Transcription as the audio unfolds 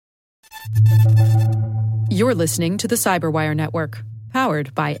You're listening to the Cyberwire Network,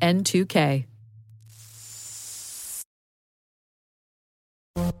 powered by N2K.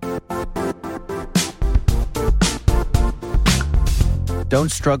 Don't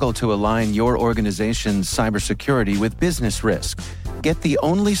struggle to align your organization's cybersecurity with business risk. Get the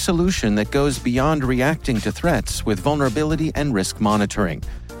only solution that goes beyond reacting to threats with vulnerability and risk monitoring.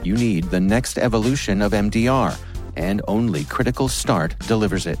 You need the next evolution of MDR, and only Critical Start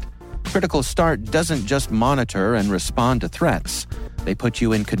delivers it. Critical Start doesn't just monitor and respond to threats. They put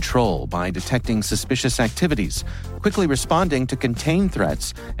you in control by detecting suspicious activities, quickly responding to contain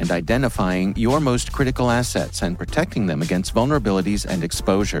threats, and identifying your most critical assets and protecting them against vulnerabilities and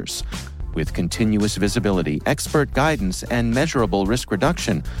exposures. With continuous visibility, expert guidance, and measurable risk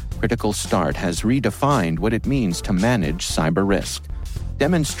reduction, Critical Start has redefined what it means to manage cyber risk.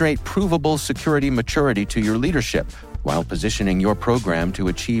 Demonstrate provable security maturity to your leadership while positioning your program to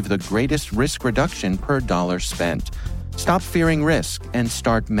achieve the greatest risk reduction per dollar spent. Stop fearing risk and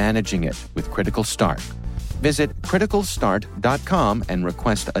start managing it with Critical Start. Visit criticalstart.com and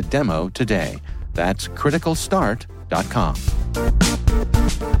request a demo today. That's criticalstart.com.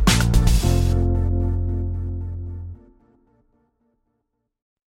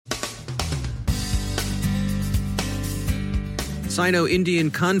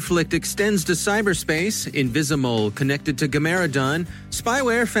 Sino-Indian conflict extends to cyberspace, Invisimol connected to Gameradon,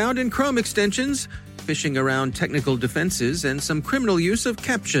 spyware found in Chrome extensions, phishing around technical defenses, and some criminal use of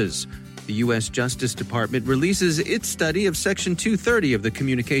CAPTCHAs. The U.S. Justice Department releases its study of Section 230 of the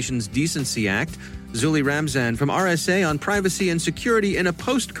Communications Decency Act. Zuli Ramzan from RSA on privacy and security in a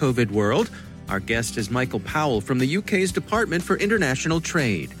post-COVID world. Our guest is Michael Powell from the UK's Department for International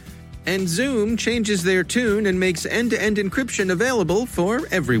Trade. And Zoom changes their tune and makes end-to-end encryption available for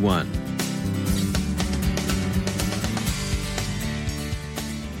everyone.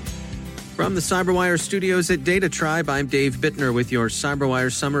 From the Cyberwire studios at Data Tribe, I'm Dave Bittner with your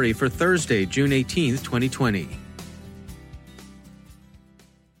Cyberwire summary for Thursday, June 18th, 2020.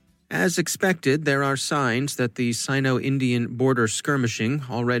 As expected, there are signs that the Sino-Indian border skirmishing,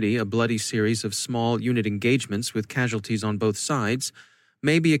 already a bloody series of small unit engagements with casualties on both sides,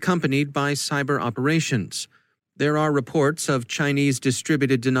 may be accompanied by cyber operations. There are reports of Chinese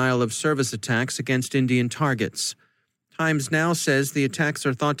distributed denial-of-service attacks against Indian targets. Times Now says the attacks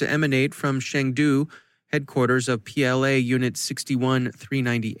are thought to emanate from Chengdu, headquarters of PLA Unit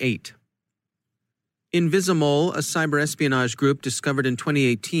 61398. Invisimol, a cyberespionage group discovered in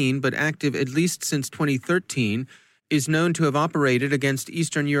 2018 but active at least since 2013, is known to have operated against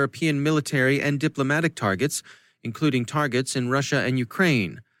Eastern European military and diplomatic targets, including targets in Russia and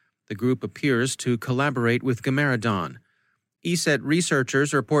Ukraine. The group appears to collaborate with Gameradon. ESET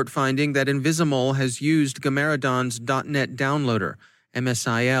researchers report finding that Invisimol has used Gameradon's .NET downloader,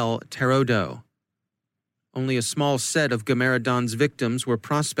 MSIL Terodo. Only a small set of Gameradon's victims were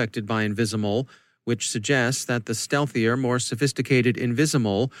prospected by Invisimol, which suggests that the stealthier, more sophisticated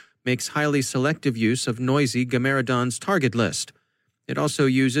Invisimol makes highly selective use of noisy Gameradon's target list. It also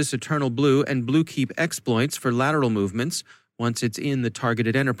uses Eternal Blue and Bluekeep exploits for lateral movements once it's in the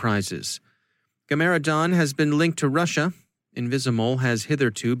targeted enterprises. Gameradon has been linked to Russia. Invisimol has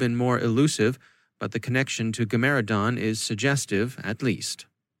hitherto been more elusive, but the connection to Gameradon is suggestive, at least.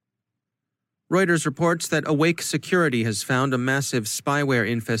 Reuters reports that Awake Security has found a massive spyware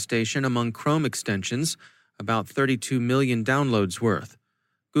infestation among Chrome extensions, about 32 million downloads worth.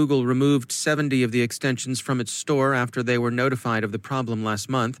 Google removed 70 of the extensions from its store after they were notified of the problem last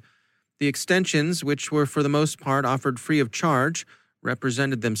month. The extensions, which were for the most part offered free of charge,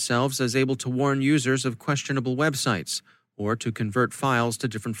 represented themselves as able to warn users of questionable websites or to convert files to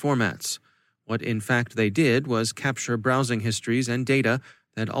different formats. What in fact they did was capture browsing histories and data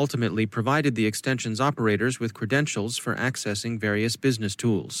that ultimately provided the extension's operators with credentials for accessing various business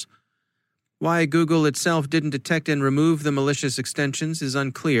tools. Why Google itself didn't detect and remove the malicious extensions is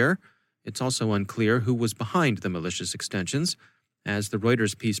unclear. It's also unclear who was behind the malicious extensions. As the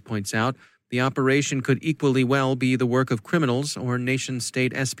Reuters piece points out, the operation could equally well be the work of criminals or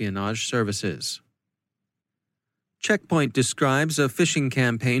nation-state espionage services. Checkpoint describes a phishing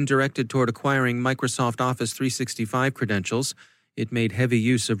campaign directed toward acquiring Microsoft Office 365 credentials. It made heavy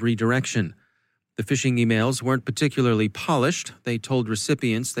use of redirection. The phishing emails weren't particularly polished. They told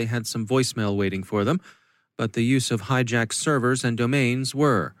recipients they had some voicemail waiting for them, but the use of hijacked servers and domains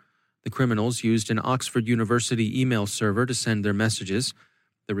were. The criminals used an Oxford University email server to send their messages.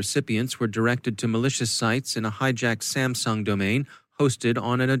 The recipients were directed to malicious sites in a hijacked Samsung domain hosted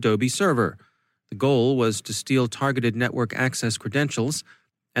on an Adobe server. The goal was to steal targeted network access credentials.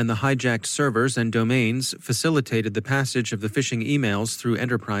 and the hijacked servers and domains facilitated the passage of the phishing emails through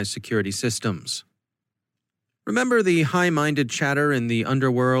enterprise security systems. Remember the high-minded chatter in the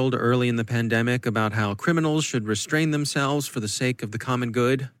underworld early in the pandemic about how criminals should restrain themselves for the sake of the common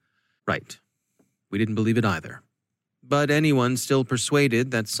good? Right. We didn't believe it either. But anyone still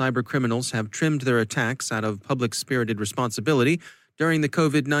persuaded that cybercriminals have trimmed their attacks out of public-spirited responsibility during the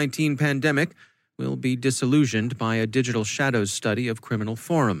COVID-19 pandemic will be disillusioned by a digital shadows study of criminal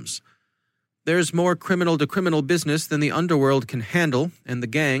forums. There's more criminal-to-criminal business than the underworld can handle, and the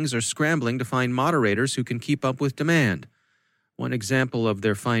gangs are scrambling to find moderators who can keep up with demand. One example of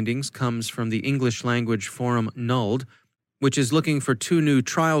their findings comes from the English-language forum Nulled, which is looking for 2 new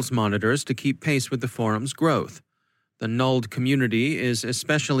trials monitors to keep pace with the forum's growth. The Nulled community is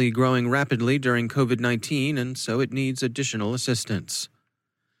especially growing rapidly during COVID-19, and so it needs additional assistance.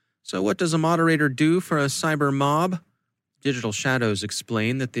 So what does a moderator do for a cyber mob? Digital Shadows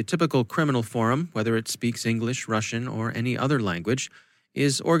explain that the typical criminal forum, whether it speaks English, Russian, or any other language,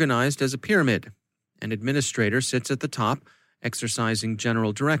 is organized as a pyramid. An administrator sits at the top, exercising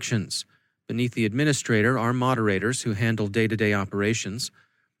general directions. Beneath the administrator are moderators who handle day-to-day operations.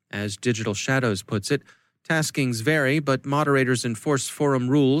 As Digital Shadows puts it, taskings vary, but moderators enforce forum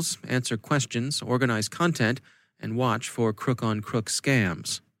rules, answer questions, organize content, and watch for crook-on-crook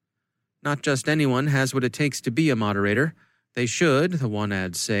scams. Not just anyone has what it takes to be a moderator. They should, the one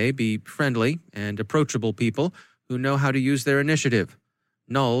ads say, be friendly and approachable people who know how to use their initiative.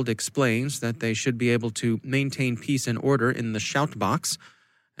 Nulled explains that they should be able to maintain peace and order in the shout box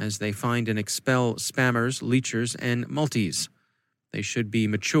as they find and expel spammers, leechers, and multis. They should be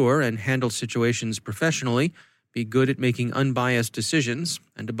mature and handle situations professionally, be good at making unbiased decisions,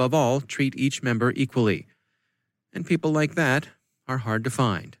 and above all, treat each member equally. And people like that are hard to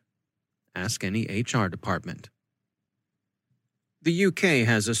find. Ask any HR department. The UK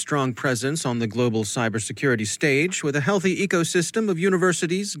has a strong presence on the global cybersecurity stage with a healthy ecosystem of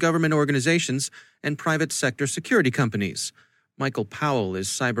universities, government organizations, and private sector security companies. Michael Powell is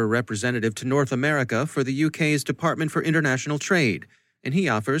cyber representative to North America for the UK's Department for International Trade, and he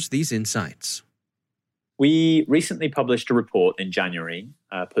offers these insights. We recently published a report in January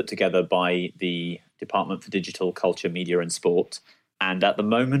put together by the Department for Digital Culture, Media and Sport. And at the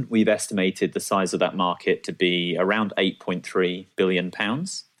moment, we've estimated the size of that market to be around £8.3 billion.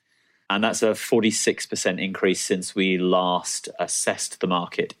 And that's a 46% increase since we last assessed the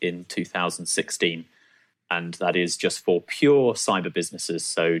market in 2016. And that is just for pure cyber businesses,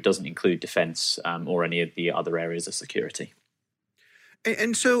 so it doesn't include defense or any of the other areas of security.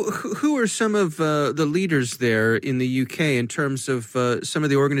 And so who are some of the leaders there in the UK in terms of some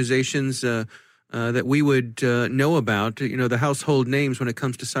of the organizations that we would know about, the household names when it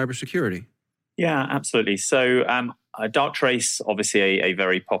comes to cybersecurity? Yeah, absolutely. So Darktrace, obviously a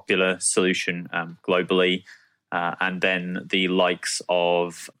very popular solution globally. And then the likes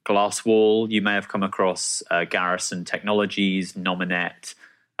of Glasswall, you may have come across Garrison Technologies, Nominet.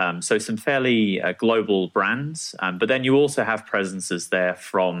 So some fairly global brands. But then you also have presences there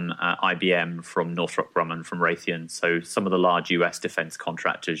from IBM, from Northrop Grumman, from Raytheon. So some of the large US defense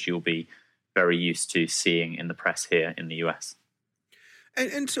contractors you'll be very used to seeing in the press here in the US.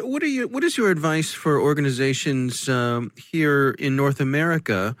 And so what is your advice for organizations here in North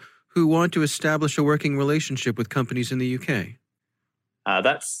America who want to establish a working relationship with companies in the UK?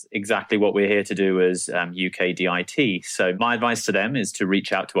 That's exactly what we're here to do as UK DIT. So my advice to them is to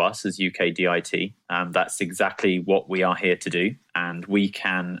reach out to us as UK DIT. That's exactly what we are here to do. And we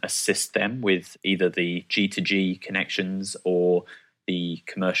can assist them with either the G2G connections or the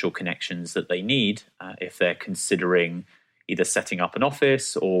commercial connections that they need if they're considering either setting up an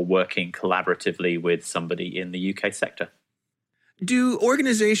office or working collaboratively with somebody in the UK sector. Do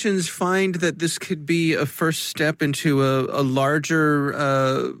organizations find that this could be a first step into a larger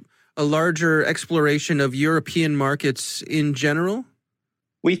exploration of European markets in general?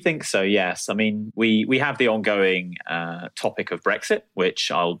 We think so, yes. I mean, we have the ongoing topic of Brexit, which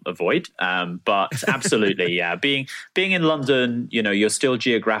I'll avoid. But absolutely, yeah. Being in London, you're still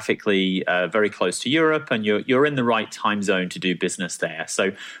geographically very close to Europe, and you're in the right time zone to do business there.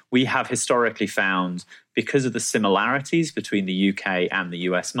 So we have historically found, because of the similarities between the UK and the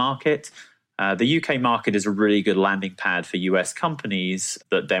US market, the UK market is a really good landing pad for US companies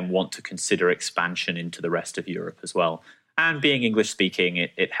that then want to consider expansion into the rest of Europe as well. And being English speaking,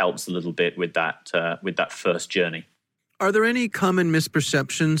 it helps a little bit with that first journey. Are there any common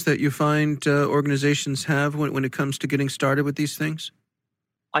misperceptions that you find organizations have when it comes to getting started with these things?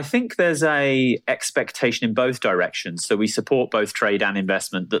 I think there's a expectation in both directions. So we support both trade and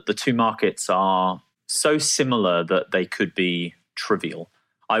investment, that the two markets are so similar that they could be trivial.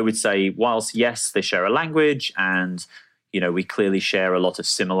 I would say, whilst, yes, they share a language and, we clearly share a lot of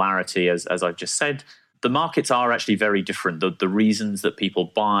similarity, as I've just said, the markets are actually very different. The reasons that people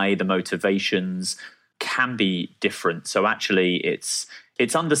buy, the motivations can be different. So actually, it's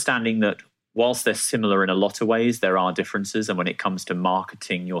understanding that whilst they're similar in a lot of ways, there are differences. And when it comes to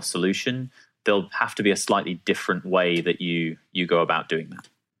marketing your solution, there'll have to be a slightly different way that you go about doing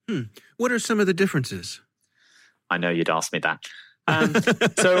that. What are some of the differences? I know you'd ask me that.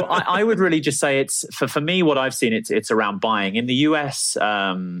 So I would really just say it's, for me, what I've seen, it's around buying. In the US,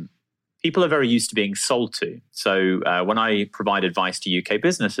 people are very used to being sold to. So when I provide advice to UK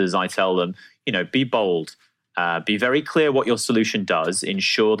businesses, I tell them, be bold. Be very clear what your solution does.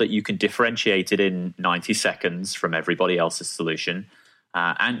 Ensure that you can differentiate it in 90 seconds from everybody else's solution.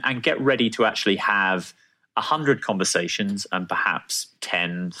 And get ready to actually have 100 conversations, and perhaps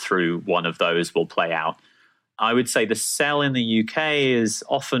 10 through one of those will play out. I would say the sell in the UK is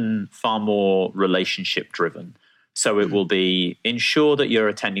often far more relationship driven. So it will be ensure that you're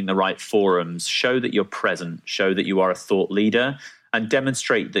attending the right forums, show that you're present, show that you are a thought leader, and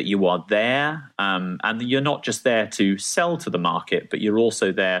demonstrate that you are there. And you're not just there to sell to the market, but you're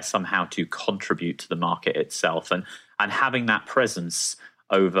also there somehow to contribute to the market itself. And having that presence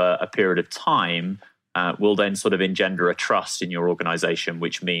over a period of time will then sort of engender a trust in your organization,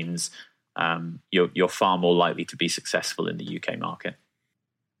 which means you're far more likely to be successful in the UK market.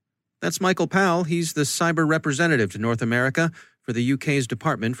 That's Michael Powell. He's the cyber representative to North America for the UK's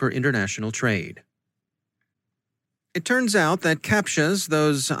Department for International Trade. It turns out that CAPTCHAs,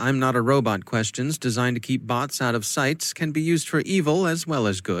 those I'm not a robot questions designed to keep bots out of sites, can be used for evil as well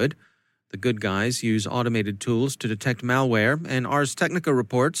as good. The good guys use automated tools to detect malware, and Ars Technica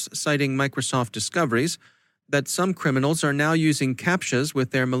reports, citing Microsoft discoveries, that some criminals are now using CAPTCHAs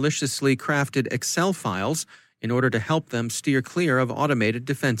with their maliciously crafted Excel files in order to help them steer clear of automated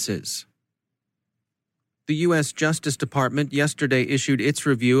defenses. The U.S. Justice Department yesterday issued its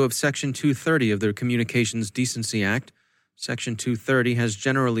review of Section 230 of the Communications Decency Act. Section 230 has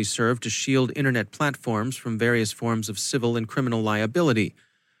generally served to shield Internet platforms from various forms of civil and criminal liability.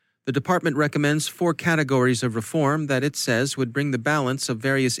 The department recommends 4 categories of reform that it says would bring the balance of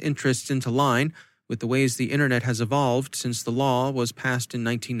various interests into line with the ways the Internet has evolved since the law was passed in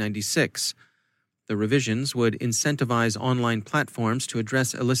 1996. The revisions would incentivize online platforms to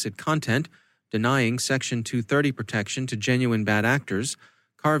address illicit content, denying Section 230 protection to genuine bad actors,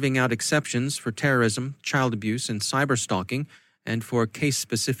 carving out exceptions for terrorism, child abuse, and cyberstalking, and for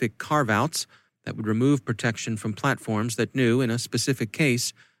case-specific carve-outs that would remove protection from platforms that knew, in a specific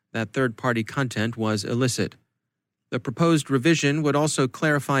case, that third-party content was illicit. The proposed revision would also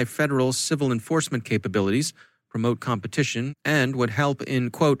clarify federal civil enforcement capabilities, promote competition, and would help in,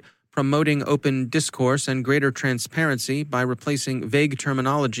 quote, promoting open discourse and greater transparency by replacing vague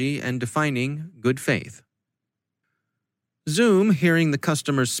terminology and defining good faith. Zoom, hearing the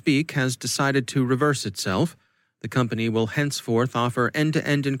customers speak, has decided to reverse itself. The company will henceforth offer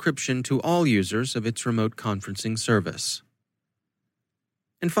end-to-end encryption to all users of its remote conferencing service.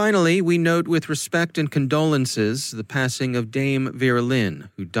 And finally, we note with respect and condolences the passing of Dame Vera Lynn,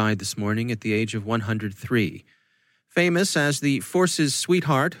 who died this morning at the age of 103. Famous as the Force's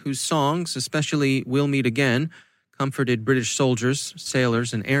sweetheart, whose songs, especially We'll Meet Again, comforted British soldiers,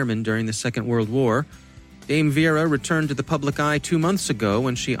 sailors, and airmen during the Second World War, Dame Vera returned to the public eye 2 months ago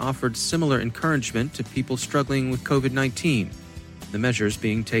when she offered similar encouragement to people struggling with COVID-19, the measures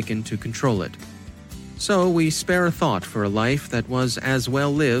being taken to control it. So we spare a thought for a life that was as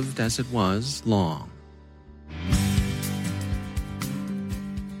well lived as it was long.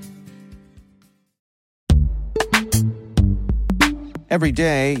 Every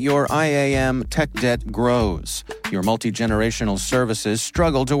day, your IAM tech debt grows. Your multi-generational services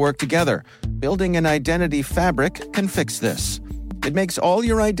struggle to work together. Building an identity fabric can fix this. It makes all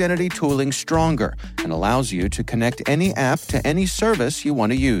your identity tooling stronger and allows you to connect any app to any service you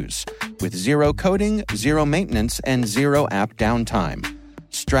want to use, with zero coding, zero maintenance, and zero app downtime.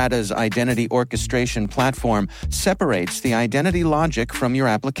 Strata's identity orchestration platform separates the identity logic from your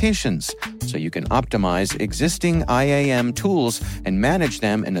applications, so you can optimize existing IAM tools and manage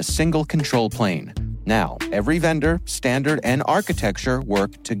them in a single control plane. Now, every vendor, standard, and architecture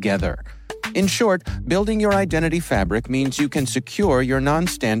work together. In short, building your identity fabric means you can secure your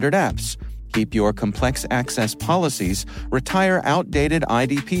non-standard apps, keep your complex access policies, retire outdated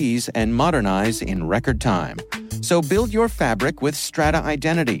IDPs, and modernize in record time. So build your fabric with Strata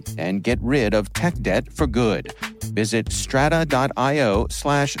Identity and get rid of tech debt for good. Visit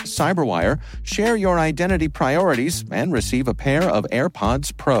strata.io/cyberwire, share your identity priorities, and receive a pair of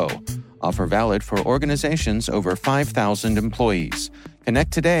AirPods Pro. Offer valid for organizations over 5,000 employees.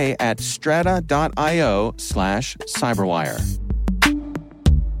 Connect today at strata.io/cyberwire.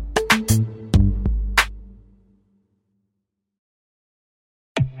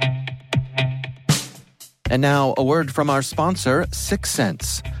 And now, a word from our sponsor,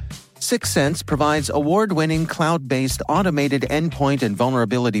 6sense. 6sense provides award-winning cloud-based automated endpoint and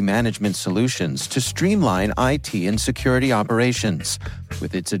vulnerability management solutions to streamline IT and security operations.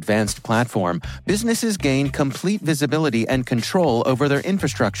 With its advanced platform, businesses gain complete visibility and control over their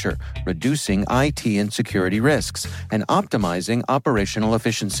infrastructure, reducing IT and security risks and optimizing operational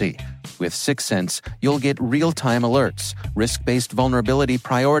efficiency. With 6sense, you'll get real-time alerts, risk-based vulnerability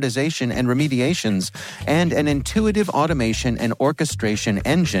prioritization and remediations, and an intuitive automation and orchestration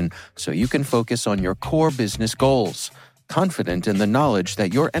engine so you can focus on your core business goals, confident in the knowledge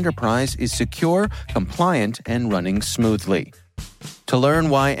that your enterprise is secure, compliant, and running smoothly. To learn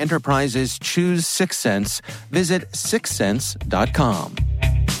why enterprises choose 6sense, visit 6sense.com.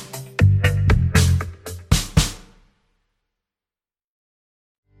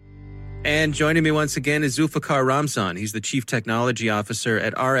 And joining me once again is Zulfikar Ramzan. He's the Chief Technology Officer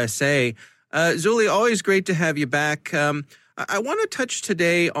at RSA. Zuli, always great to have you back. I want to touch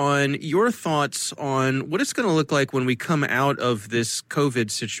today on your thoughts on what it's going to look like when we come out of this COVID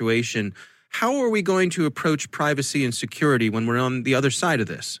situation. How are we going to approach privacy and security when we're on the other side of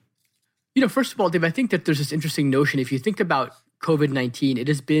this? First of all, Dave, I think that there's this interesting notion. If you think about COVID-19, it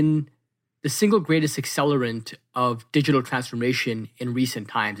has been the single greatest accelerant of digital transformation in recent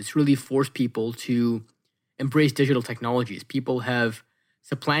times. It's really forced people to embrace digital technologies. People have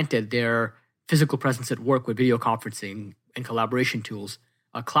supplanted their physical presence at work with video conferencing and collaboration tools.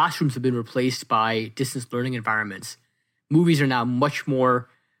 Classrooms have been replaced by distance learning environments. Movies are now much more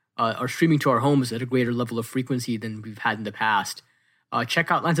are streaming to our homes at a greater level of frequency than we've had in the past.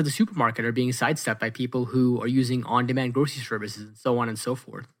 Checkout lines at the supermarket are being sidestepped by people who are using on-demand grocery services and so on and so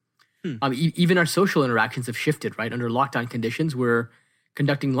forth. Even our social interactions have shifted, right? Under lockdown conditions, we're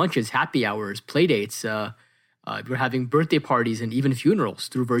conducting lunches, happy hours, play dates. We're having birthday parties and even funerals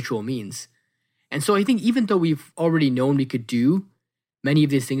through virtual means. And so I think even though we've already known we could do many of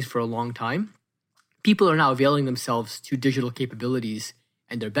these things for a long time, people are now availing themselves to digital capabilities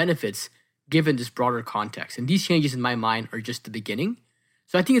and their benefits given this broader context. And these changes in my mind are just the beginning.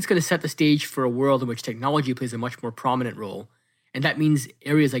 So I think it's going to set the stage for a world in which technology plays a much more prominent role. And that means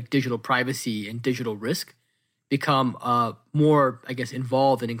areas like digital privacy and digital risk become more,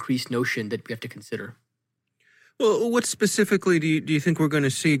 involved and increased notion that we have to consider. Well, what specifically do you think we're going to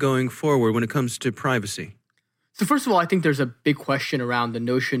see going forward when it comes to privacy? So first of all, I think there's a big question around the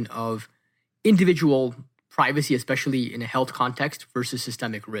notion of individual privacy, especially in a health context, versus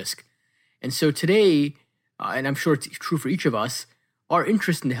systemic risk. And so today, and I'm sure it's true for each of us, our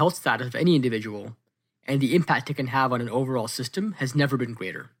interest in the health status of any individual and the impact it can have on an overall system has never been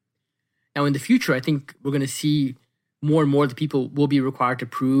greater. Now, in the future, I think we're going to see more and more that people will be required to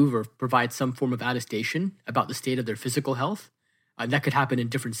prove or provide some form of attestation about the state of their physical health. That could happen in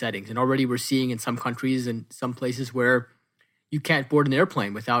different settings. And already we're seeing in some countries and some places where you can't board an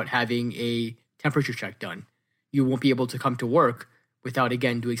airplane without having a temperature check done. You won't be able to come to work without,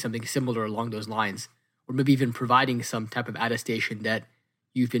 again, doing something similar along those lines, or maybe even providing some type of attestation that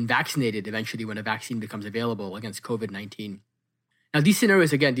you've been vaccinated eventually when a vaccine becomes available against COVID-19. Now, these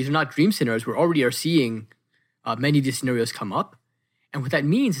scenarios, again, these are not dream scenarios. We already are seeing many of these scenarios come up. And what that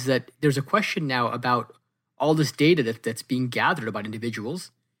means is that there's a question now about all this data that's being gathered about individuals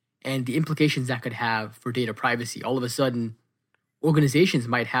and the implications that could have for data privacy. All of a sudden, organizations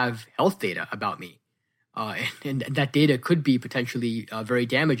might have health data about me. And that data could be potentially very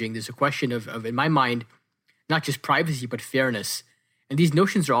damaging. There's a question of, in my mind, not just privacy, but fairness. And these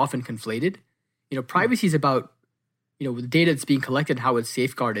notions are often conflated. Privacy is about, the data that's being collected and how it's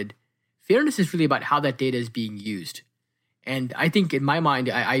safeguarded. Fairness is really about how that data is being used. And I think in my mind,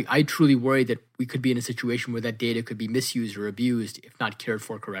 I truly worry that we could be in a situation where that data could be misused or abused if not cared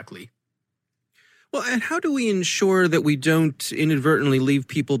for correctly. Well, and how do we ensure that we don't inadvertently leave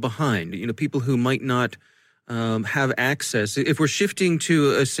people behind? People who might not have access. If we're shifting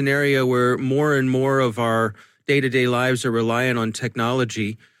to a scenario where more and more of our day-to-day lives are reliant on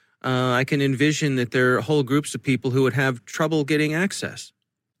technology, I can envision that there are whole groups of people who would have trouble getting access.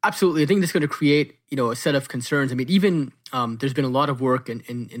 Absolutely. I think that's going to create, a set of concerns. I mean, even there's been a lot of work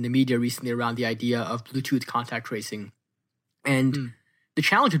in the media recently around the idea of Bluetooth contact tracing. And the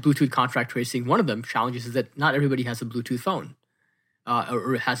challenge with Bluetooth contact tracing, one of them challenges is that not everybody has a Bluetooth phone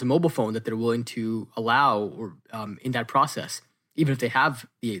or has a mobile phone that they're willing to allow or in that process, even if they have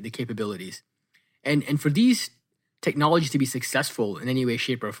the capabilities. And for these technologies to be successful in any way,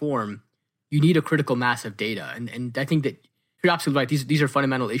 shape, or form, you need a critical mass of data. And I think that you're absolutely right. These are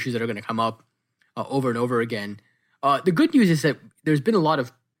fundamental issues that are going to come up over and over again. The good news is that there's been a lot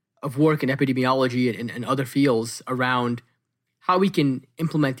of work in epidemiology and other fields around how we can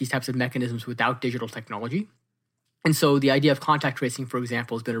implement these types of mechanisms without digital technology. And so the idea of contact tracing, for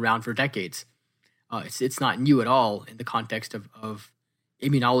example, has been around for decades. It's not new at all in the context of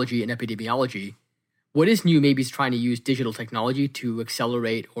immunology and epidemiology. What is new maybe is trying to use digital technology to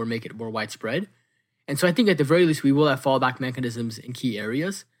accelerate or make it more widespread. And so I think at the very least, we will have fallback mechanisms in key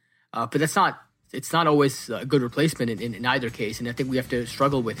areas. But it's not always a good replacement in either case. And I think we have to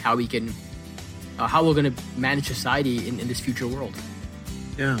struggle with how we're going to manage society in this future world.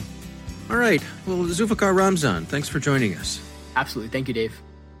 Yeah. All right. Well, Zulfikar Ramzan, thanks for joining us. Absolutely. Thank you, Dave.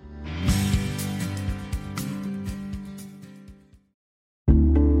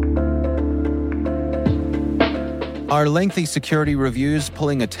 Are lengthy security reviews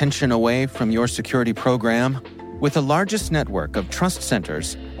pulling attention away from your security program? With the largest network of trust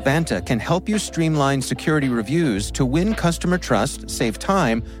centers, Vanta can help you streamline security reviews to win customer trust, save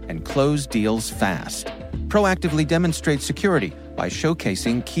time, and close deals fast. Proactively demonstrate security by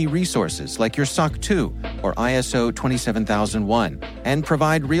showcasing key resources like your SOC 2 or ISO 27001 and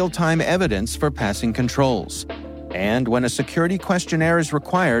provide real-time evidence for passing controls. And when a security questionnaire is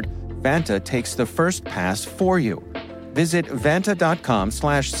required, Vanta takes the first pass for you. Visit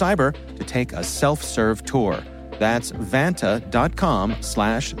vanta.com/cyber to take a self-serve tour. That's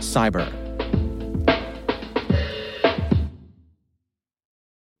vanta.com/cyber.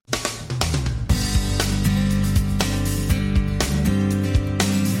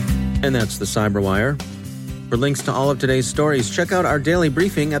 And that's the Cyberwire. For links to all of today's stories, check out our daily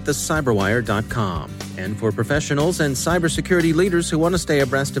briefing at thecyberwire.com. And for professionals and cybersecurity leaders who want to stay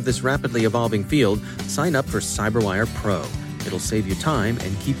abreast of this rapidly evolving field, sign up for Cyberwire Pro. It'll save you time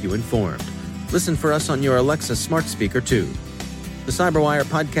and keep you informed. Listen for us on your Alexa smart speaker, too. The Cyberwire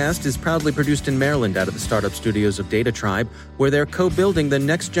podcast is proudly produced in Maryland out of the startup studios of Data Tribe, where they're co-building the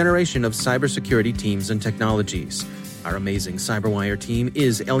next generation of cybersecurity teams and technologies. Our amazing Cyberwire team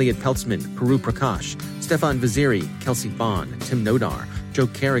is Elliot Peltzman, Puru Prakash, Stefan Vaziri, Kelsey Bond, Tim Nodar, Joe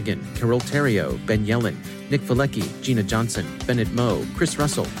Kerrigan, Carol Terrio, Ben Yellen, Nick Valecki, Gina Johnson, Bennett Moe, Chris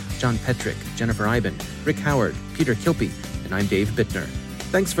Russell, John Petrick, Jennifer Iben, Rick Howard, Peter Kilpie, and I'm Dave Bittner.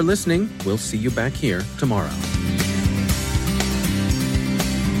 Thanks for listening. We'll see you back here tomorrow.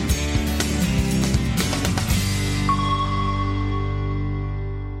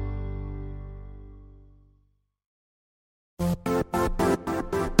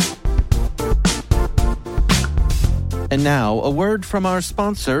 And now, a word from our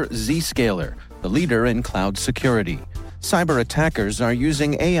sponsor, Zscaler, the leader in cloud security. Cyber attackers are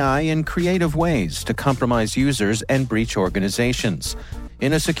using AI in creative ways to compromise users and breach organizations.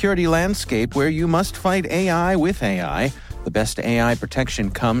 In a security landscape where you must fight AI with AI, the best AI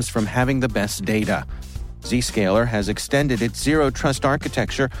protection comes from having the best data. Zscaler has extended its zero-trust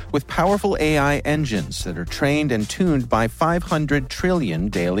architecture with powerful AI engines that are trained and tuned by 500 trillion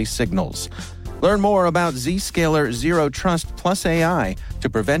daily signals. Learn more about Zscaler Zero Trust Plus AI to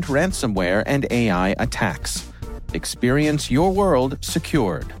prevent ransomware and AI attacks. Experience your world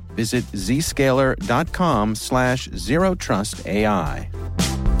secured. Visit zscaler.com/zerotrustai.